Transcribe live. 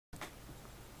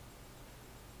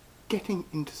Getting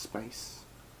into space.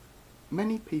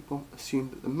 Many people assume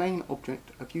that the main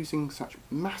object of using such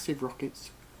massive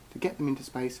rockets to get them into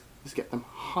space is to get them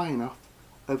high enough,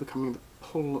 overcoming the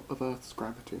pull of Earth's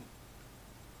gravity.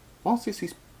 Whilst this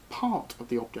is part of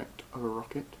the object of a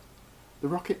rocket, the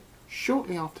rocket,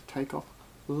 shortly after takeoff,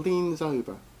 leans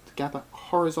over to gather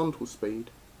horizontal speed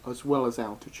as well as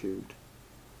altitude.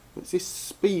 It's this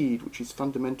speed which is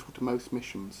fundamental to most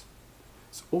missions.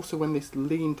 It's also when this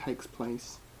lean takes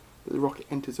place that the rocket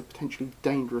enters a potentially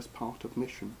dangerous part of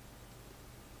mission.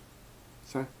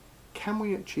 So, can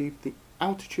we achieve the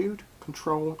altitude,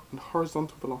 control and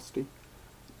horizontal velocity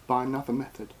by another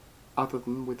method other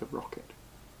than with a rocket?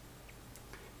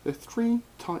 There are three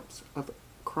types of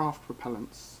craft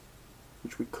propellants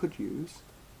which we could use,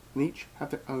 and each have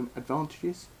their own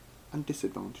advantages and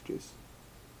disadvantages.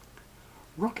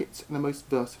 Rockets are the most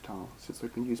versatile since they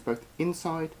can use both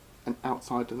inside and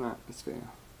outside an atmosphere.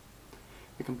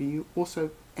 They can be also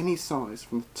any size,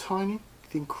 from the tiny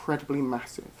to the incredibly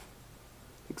massive.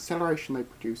 The acceleration they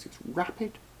produce is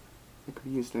rapid. They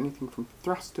can be used in anything from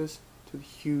thrusters to the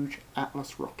huge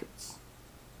Atlas rockets.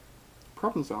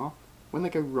 Problems are, when they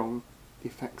go wrong, the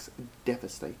effects are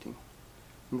devastating.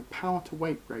 And the power to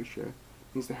weight ratio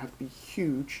means they have to be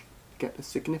huge to get a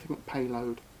significant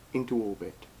payload into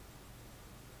orbit.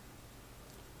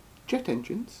 Jet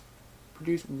engines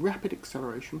produce rapid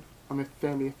acceleration and they're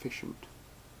fairly efficient.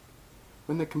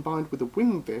 When they're combined with a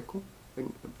winged vehicle, they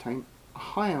can obtain a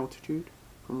high altitude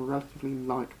from a relatively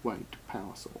lightweight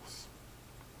power source.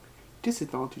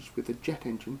 Disadvantage with a jet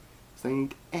engine is they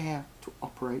need air to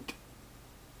operate.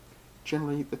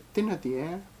 Generally, the thinner the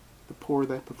air, the poorer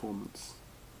their performance.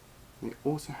 They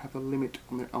also have a limit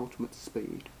on their ultimate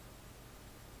speed.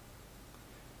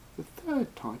 The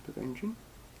third type of engine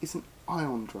is an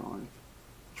ion drive,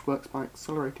 which works by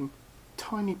accelerating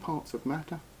tiny parts of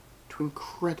matter to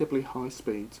incredibly high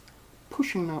speeds,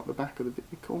 pushing them out the back of the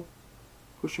vehicle,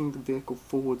 pushing the vehicle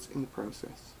forwards in the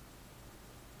process.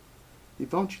 The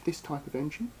advantage of this type of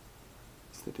engine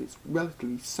is that it's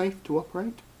relatively safe to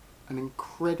operate and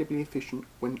incredibly efficient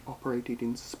when operated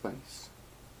in space.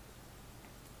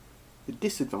 The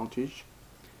disadvantage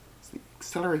is the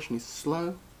acceleration is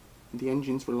slow and the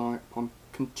engines rely upon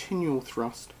continual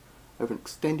thrust over an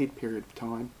extended period of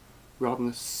time rather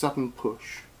than a sudden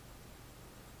push.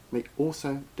 They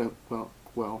also don't work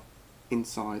well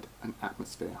inside an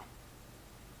atmosphere.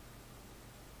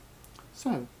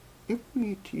 So, if we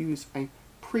need to use a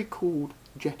pre-cooled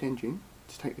jet engine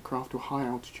to take the craft to a high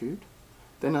altitude,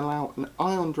 then allow an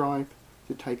ion drive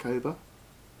to take over,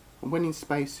 and when in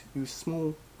space use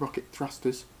small rocket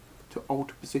thrusters to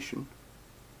alter position,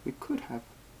 we could have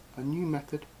a new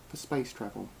method for space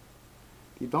travel.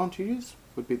 The advantages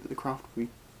would be that the craft would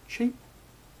be cheap,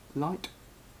 light,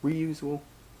 reusable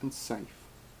and safe.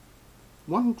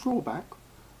 One drawback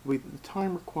would be that the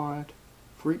time required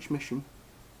for each mission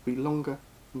would be longer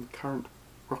than the current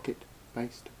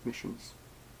rocket-based missions.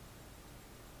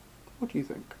 What do you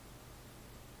think?